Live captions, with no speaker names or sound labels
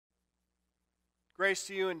Grace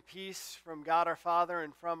to you and peace from God our Father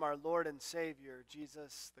and from our Lord and Savior,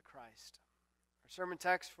 Jesus the Christ. Our sermon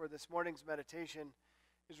text for this morning's meditation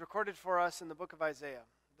is recorded for us in the book of Isaiah,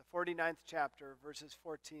 the 49th chapter, verses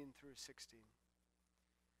 14 through 16.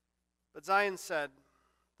 But Zion said,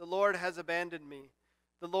 "The Lord has abandoned me.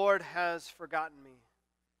 The Lord has forgotten me."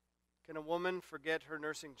 Can a woman forget her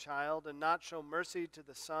nursing child and not show mercy to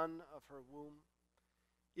the son of her womb?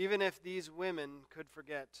 Even if these women could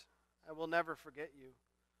forget, I will never forget you.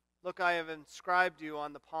 Look, I have inscribed you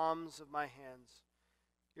on the palms of my hands.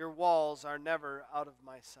 Your walls are never out of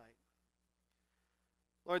my sight.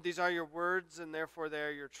 Lord, these are your words, and therefore they are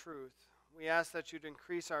your truth. We ask that you'd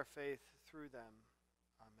increase our faith through them.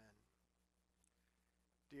 Amen.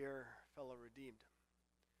 Dear fellow redeemed,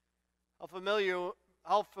 how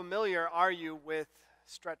familiar are you with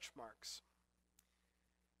stretch marks?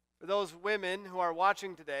 For those women who are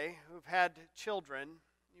watching today who've had children,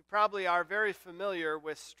 you probably are very familiar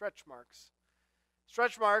with stretch marks.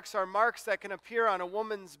 Stretch marks are marks that can appear on a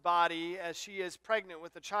woman's body as she is pregnant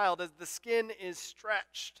with a child, as the skin is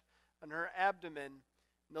stretched on her abdomen.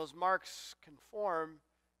 And those marks can form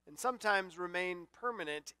and sometimes remain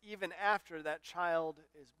permanent even after that child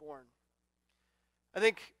is born. I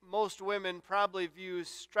think most women probably view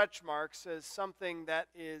stretch marks as something that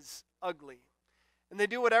is ugly. And they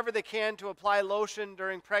do whatever they can to apply lotion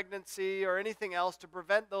during pregnancy or anything else to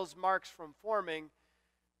prevent those marks from forming.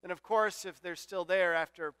 And of course, if they're still there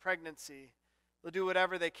after pregnancy, they'll do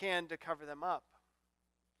whatever they can to cover them up.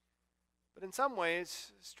 But in some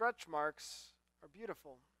ways, stretch marks are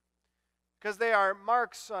beautiful because they are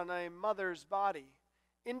marks on a mother's body,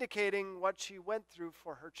 indicating what she went through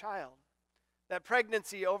for her child. That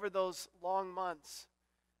pregnancy over those long months,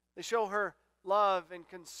 they show her love and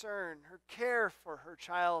concern, her care for her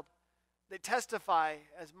child. They testify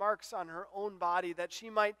as marks on her own body that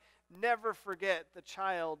she might never forget the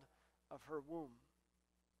child of her womb.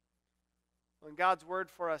 In God's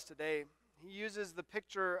word for us today, he uses the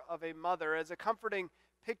picture of a mother as a comforting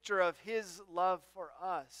picture of his love for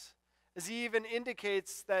us, as he even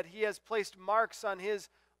indicates that he has placed marks on his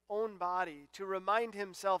own body to remind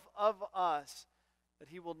himself of us that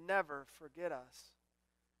he will never forget us.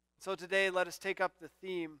 So today, let us take up the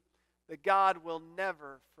theme that God will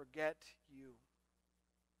never forget you.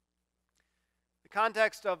 The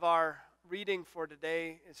context of our reading for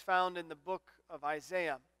today is found in the book of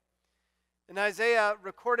Isaiah. And Isaiah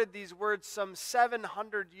recorded these words some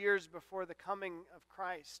 700 years before the coming of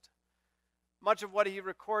Christ. Much of what he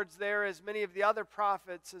records there, as many of the other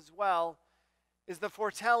prophets as well, is the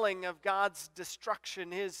foretelling of God's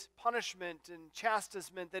destruction, his punishment and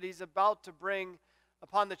chastisement that he's about to bring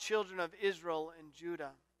upon the children of Israel and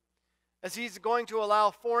Judah, as he's going to allow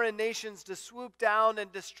foreign nations to swoop down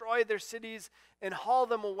and destroy their cities and haul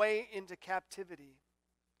them away into captivity.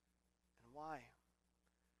 And why?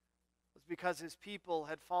 It was because his people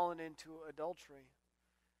had fallen into adultery.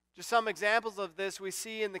 Just some examples of this we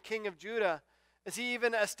see in the king of Judah, as he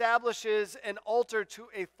even establishes an altar to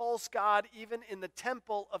a false god even in the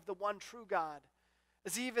temple of the one true God,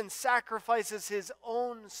 as he even sacrifices his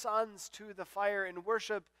own sons to the fire in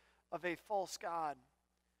worship of a false god.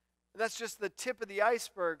 And that's just the tip of the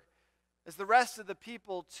iceberg, as the rest of the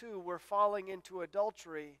people too were falling into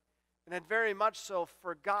adultery and had very much so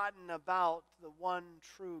forgotten about the one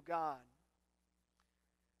true God.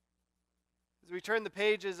 As we turn the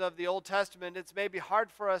pages of the Old Testament, it's maybe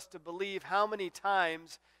hard for us to believe how many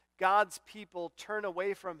times God's people turn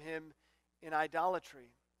away from him in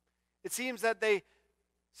idolatry. It seems that they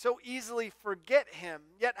so easily forget him,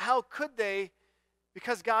 yet how could they?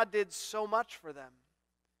 Because God did so much for them.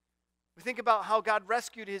 We think about how God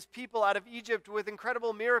rescued his people out of Egypt with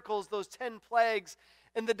incredible miracles, those 10 plagues,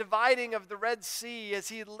 and the dividing of the Red Sea as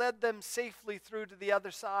he led them safely through to the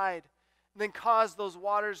other side, and then caused those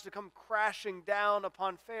waters to come crashing down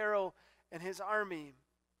upon Pharaoh and his army.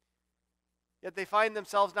 Yet they find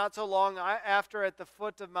themselves not so long after at the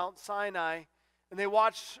foot of Mount Sinai, and they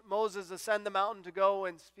watch Moses ascend the mountain to go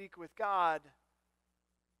and speak with God.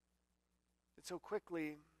 And so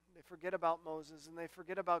quickly, they forget about Moses and they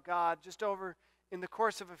forget about God just over in the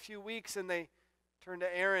course of a few weeks, and they turn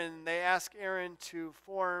to Aaron and they ask Aaron to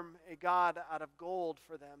form a god out of gold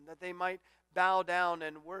for them, that they might bow down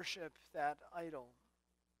and worship that idol.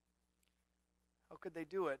 How could they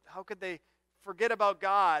do it? How could they forget about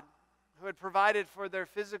God who had provided for their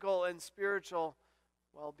physical and spiritual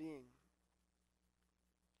well-being?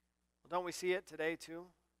 Don't we see it today too?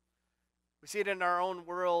 We see it in our own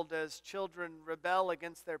world as children rebel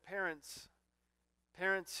against their parents.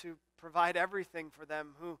 Parents who provide everything for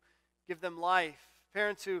them, who give them life.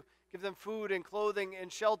 Parents who give them food and clothing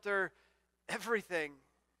and shelter, everything,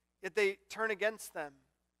 yet they turn against them.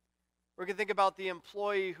 We can think about the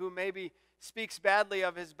employee who maybe speaks badly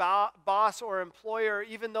of his boss or employer,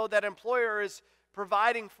 even though that employer is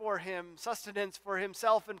providing for him sustenance for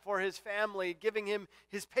himself and for his family, giving him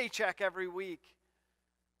his paycheck every week.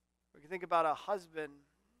 We can think about a husband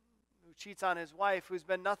who cheats on his wife, who's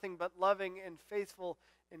been nothing but loving and faithful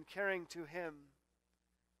and caring to him.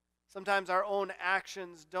 Sometimes our own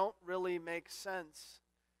actions don't really make sense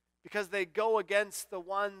because they go against the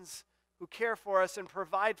ones who care for us and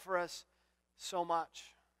provide for us so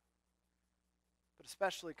much, but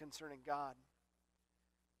especially concerning God.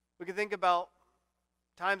 We can think about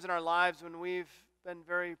times in our lives when we've been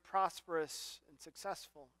very prosperous and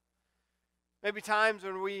successful. Maybe times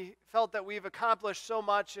when we felt that we've accomplished so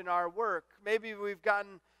much in our work. Maybe we've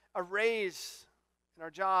gotten a raise in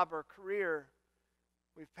our job or career.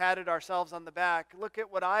 We've patted ourselves on the back. Look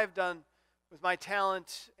at what I've done with my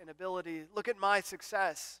talent and ability. Look at my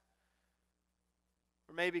success.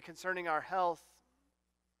 Or maybe concerning our health.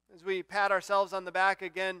 As we pat ourselves on the back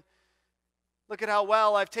again, look at how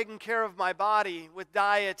well I've taken care of my body with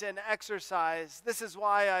diet and exercise. This is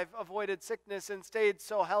why I've avoided sickness and stayed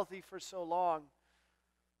so healthy for so long.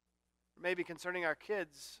 Or maybe concerning our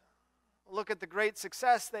kids. Look at the great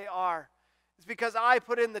success they are. It's because I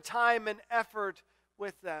put in the time and effort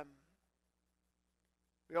with them.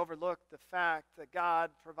 We overlook the fact that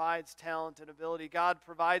God provides talent and ability. God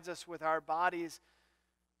provides us with our bodies.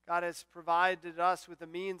 God has provided us with the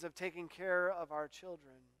means of taking care of our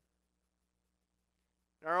children.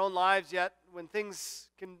 In our own lives, yet, when things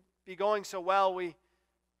can be going so well, we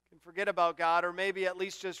can forget about God, or maybe at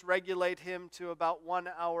least just regulate Him to about 1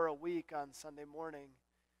 hour a week on Sunday morning.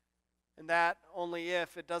 And that only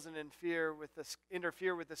if it doesn't interfere with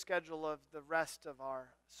the schedule of the rest of our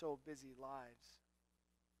so busy lives.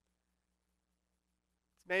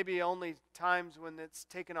 It's maybe only times when it's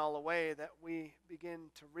taken all away that we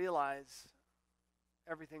begin to realize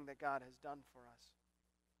everything that God has done for us.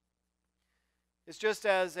 It's just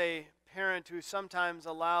as a parent who sometimes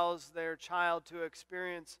allows their child to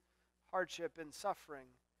experience hardship and suffering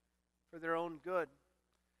for their own good,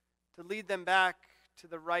 to lead them back to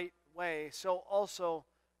the right way, so also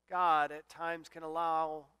God at times can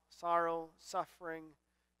allow sorrow, suffering,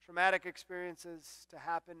 traumatic experiences to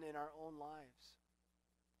happen in our own lives.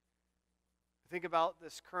 Think about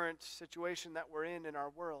this current situation that we're in our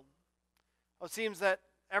world. It seems that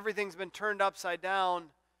everything's been turned upside down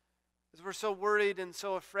as we're so worried and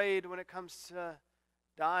so afraid when it comes to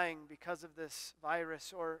dying because of this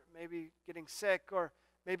virus, or maybe getting sick, or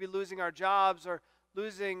maybe losing our jobs, or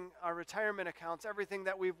losing our retirement accounts, everything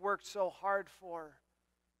that we've worked so hard for.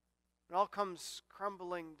 It all comes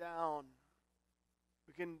crumbling down.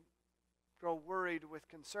 We can grow worried with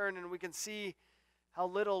concern, and we can see how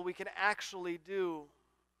little we can actually do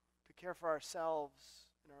to care for ourselves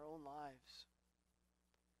in our own lives.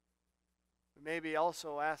 We maybe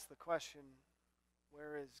also ask the question,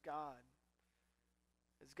 where is God?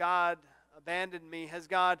 Has God abandoned me? Has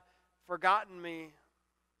God forgotten me?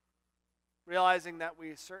 Realizing that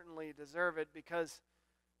we certainly deserve it, because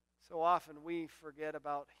so often we forget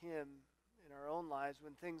about Him in our own lives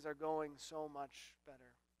when things are going so much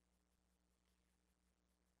better.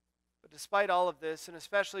 But despite all of this, and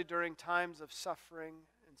especially during times of suffering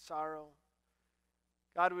and sorrow,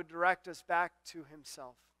 God would direct us back to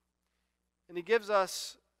Himself. And He gives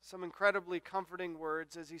us some incredibly comforting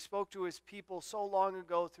words as He spoke to His people so long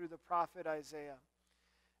ago through the prophet Isaiah.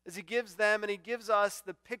 As He gives them, and He gives us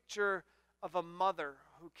the picture of a mother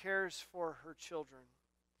who cares for her children.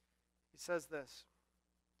 He says this,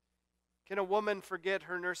 "Can a woman forget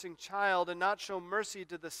her nursing child and not show mercy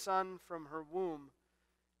to the son from her womb?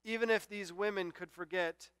 Even if these women could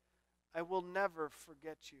forget, I will never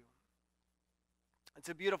forget you." It's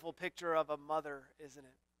a beautiful picture of a mother, isn't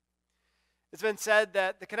it? It's been said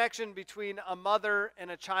that the connection between a mother and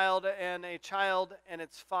a child and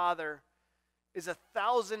its father is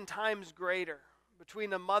 1,000 times greater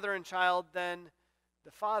between a mother and child than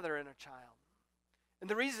the father and a child. And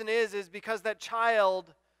the reason is because that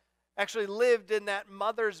child actually lived in that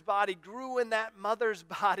mother's body, grew in that mother's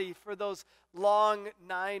body for those long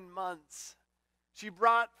 9 months. She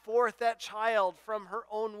brought forth that child from her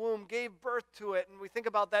own womb, gave birth to it, and we think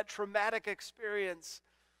about that traumatic experience.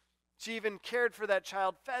 She even cared for that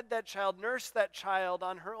child, fed that child, nursed that child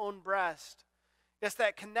on her own breast. Yes,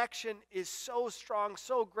 that connection is so strong,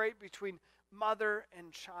 so great between mother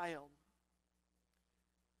and child.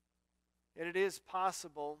 Yet it is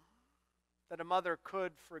possible that a mother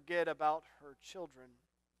could forget about her children.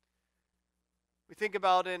 We think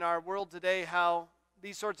about in our world today how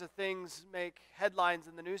these sorts of things make headlines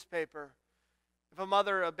in the newspaper. If a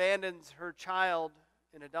mother abandons her child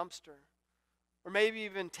in a dumpster, or maybe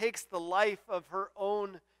even takes the life of her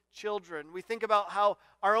own children, we think about how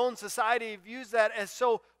our own society views that as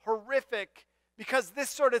so horrific because this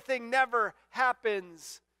sort of thing never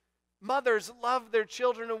happens. Mothers love their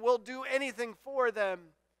children and will do anything for them.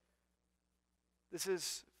 This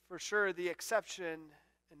is for sure the exception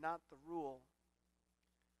and not the rule.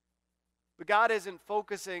 But God isn't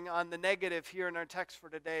focusing on the negative here in our text for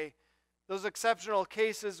today. Those exceptional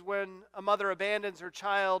cases when a mother abandons her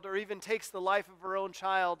child or even takes the life of her own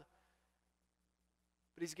child.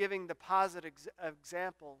 But he's giving the positive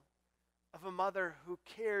example of a mother who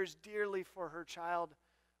cares dearly for her child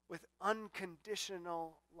with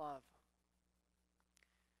unconditional love.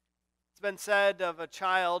 It's been said of a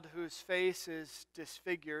child whose face is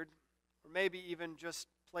disfigured, or maybe even just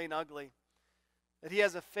plain ugly, that he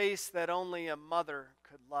has a face that only a mother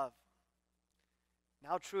could love. And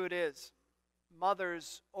how true it is.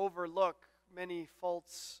 Mothers overlook many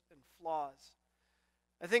faults and flaws.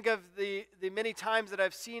 I think of the many times that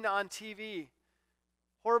I've seen on TV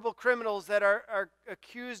horrible criminals that are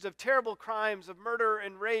accused of terrible crimes, of murder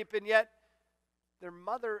and rape, and yet their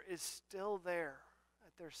mother is still there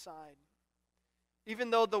at their side.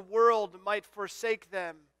 Even though the world might forsake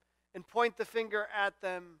them and point the finger at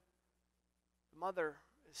them, the mother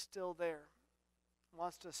is still there,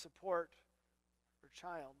 wants to support her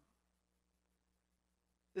child.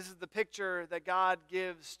 This is the picture that God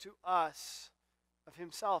gives to us of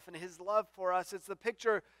himself and his love for us. It's the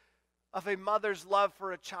picture of a mother's love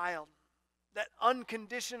for a child. That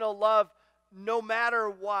unconditional love, no matter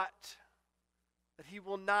what, that he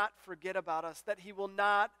will not forget about us, that he will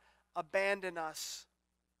not abandon us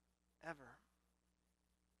ever.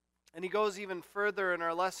 And he goes even further in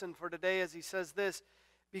our lesson for today as he says this,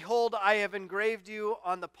 "Behold, I have engraved you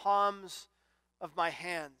on the palms of my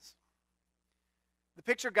hands." The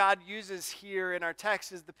picture God uses here in our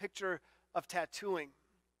text is the picture of tattooing.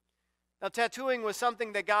 Now, tattooing was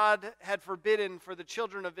something that God had forbidden for the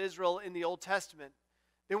children of Israel in the Old Testament.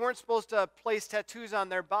 They weren't supposed to place tattoos on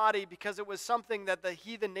their body because it was something that the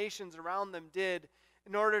heathen nations around them did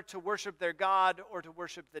in order to worship their God or to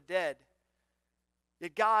worship the dead.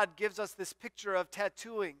 Yet God gives us this picture of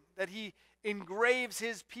tattooing, that he engraves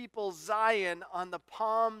his people Zion on the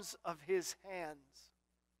palms of his hands.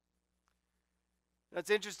 Now, it's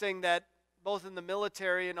interesting that both in the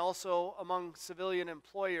military and also among civilian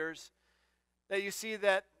employers, that you see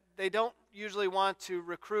that they don't usually want to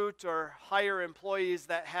recruit or hire employees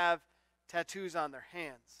that have tattoos on their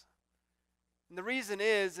hands. And the reason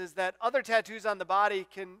is that other tattoos on the body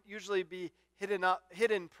can usually be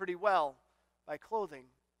hidden pretty well by clothing.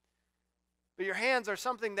 But your hands are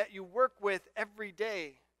something that you work with every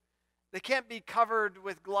day. They can't be covered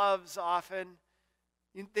with gloves often.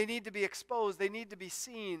 They need to be exposed. They need to be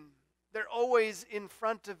seen. They're always in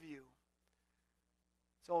front of you.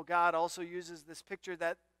 So God also uses this picture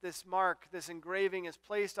that this mark, this engraving is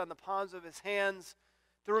placed on the palms of his hands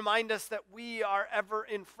to remind us that we are ever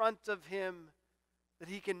in front of him, that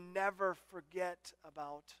he can never forget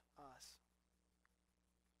about us.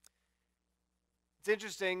 It's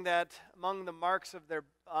interesting that among the marks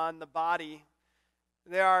on the body,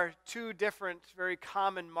 there are two different, very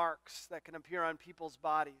common marks that can appear on people's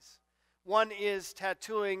bodies. One is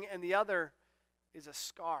tattooing, and the other is a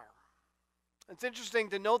scar. It's interesting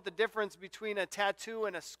to note the difference between a tattoo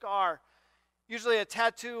and a scar. Usually a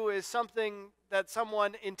tattoo is something that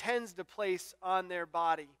someone intends to place on their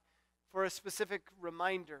body for a specific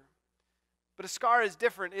reminder. But a scar is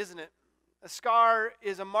different, isn't it? A scar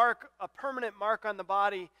is a mark, a permanent mark on the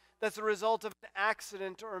body that's a result of an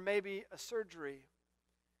accident or maybe a surgery.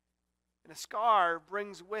 And a scar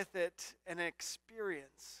brings with it an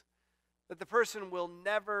experience that the person will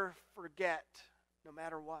never forget, no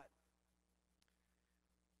matter what.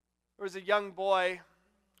 There was a young boy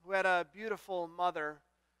who had a beautiful mother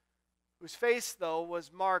whose face, though,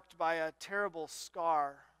 was marked by a terrible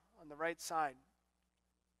scar on the right side.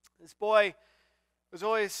 This boy was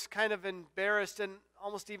always kind of embarrassed and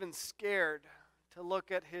almost even scared to look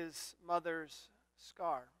at his mother's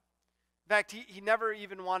scar. In fact, he never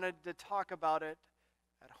even wanted to talk about it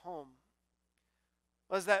at home.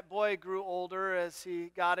 As that boy grew older, as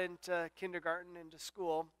he got into kindergarten, into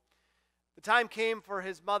school, the time came for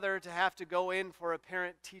his mother to have to go in for a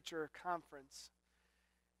parent-teacher conference.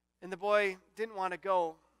 And the boy didn't want to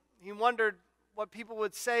go. He wondered what people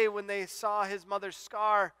would say when they saw his mother's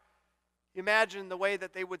scar. He imagined the way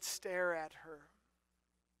that they would stare at her.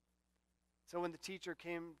 So when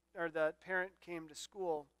the parent came to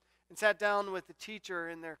school and sat down with the teacher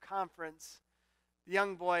in their conference, the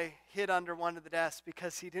young boy hid under one of the desks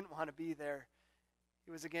because he didn't want to be there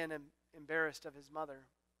he was again embarrassed of his mother.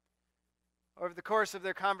 Over the course of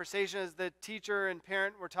their conversation, as the teacher and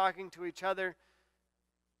parent were talking to each other,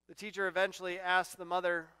 the teacher eventually asked the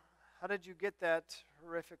mother, "How did you get that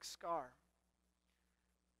horrific scar?"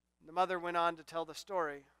 And the mother went on to tell the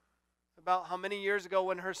story about how many years ago,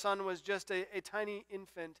 when her son was just a tiny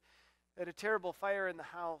infant, they had a terrible fire in the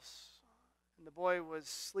house, and the boy was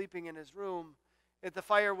sleeping in his room. Yet the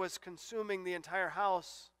fire was consuming the entire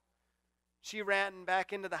house. She ran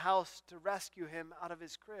back into the house to rescue him out of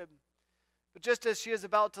his crib. But just as she was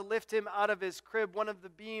about to lift him out of his crib, one of the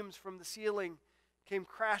beams from the ceiling came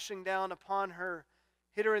crashing down upon her,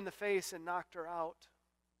 hit her in the face, and knocked her out.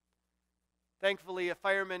 Thankfully, a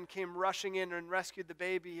fireman came rushing in and rescued the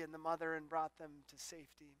baby and the mother and brought them to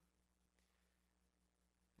safety.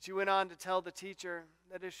 She went on to tell the teacher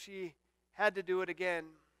that if she had to do it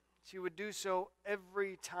again, she would do so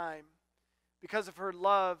every time because of her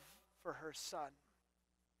love for her son.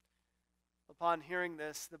 Upon hearing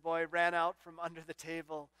this, the boy ran out from under the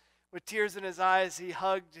table. With tears in his eyes, he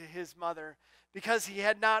hugged his mother because he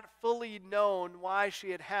had not fully known why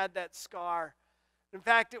she had had that scar. In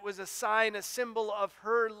fact, it was a sign, a symbol of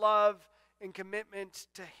her love and commitment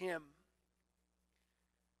to him.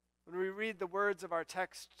 When we read the words of our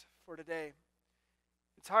text for today,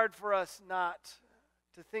 it's hard for us not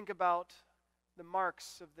to think about the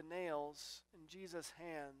marks of the nails in Jesus'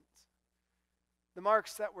 hands, the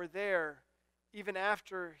marks that were there even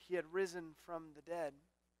after he had risen from the dead.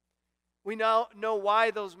 We now know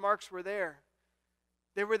why those marks were there.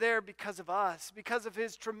 They were there because of us, because of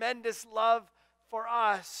his tremendous love for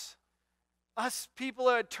us. Us people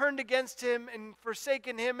who had turned against him and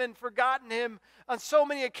forsaken him and forgotten him on so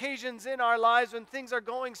many occasions in our lives when things are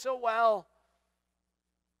going so well.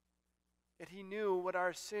 Yet he knew what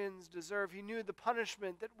our sins deserve. He knew the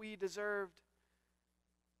punishment that we deserved.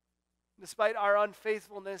 Despite our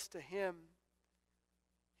unfaithfulness to him,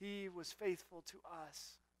 he was faithful to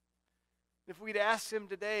us. If we'd asked him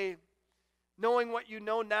today, knowing what you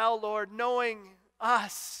know now, Lord, knowing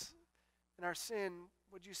us and our sin,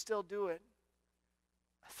 would you still do it?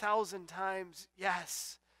 1,000 times,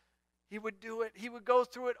 yes. He would do it. He would go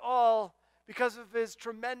through it all because of his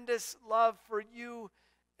tremendous love for you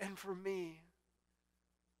and for me.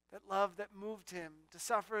 That love that moved him to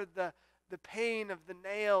suffer the pain of the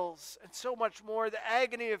nails and so much more, the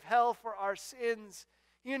agony of hell for our sins.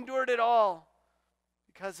 He endured it all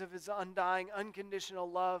because of his undying, unconditional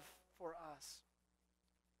love for us.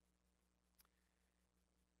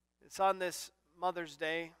 It's on this Mother's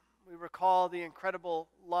Day we recall the incredible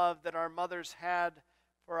love that our mothers had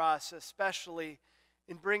for us, especially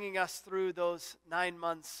in bringing us through those 9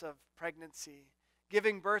 months of pregnancy,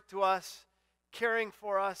 giving birth to us, caring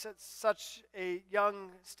for us at such a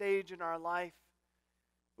young stage in our life.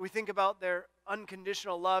 We think about their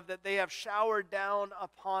unconditional love that they have showered down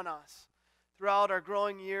upon us throughout our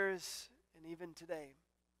growing years and even today.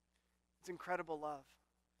 It's incredible love.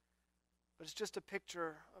 But it's just a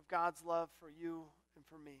picture of God's love for you and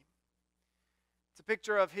for me. It's a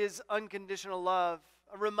picture of his unconditional love,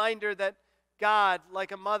 a reminder that God,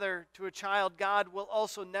 like a mother to a child, God will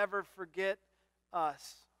also never forget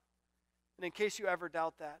us. And in case you ever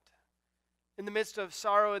doubt that, in the midst of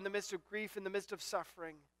sorrow, in the midst of grief, in the midst of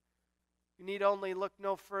suffering, you need only look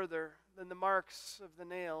no further than the marks of the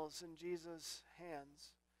nails in Jesus'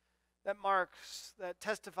 hands. That marks that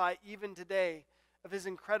testify even today of his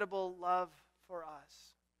incredible love for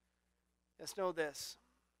us. Yes, know this: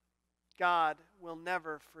 God will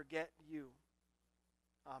never forget you.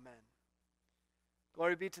 Amen.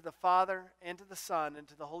 Glory be to the Father, and to the Son, and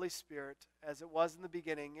to the Holy Spirit, as it was in the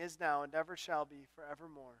beginning, is now, and ever shall be,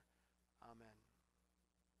 forevermore. Amen.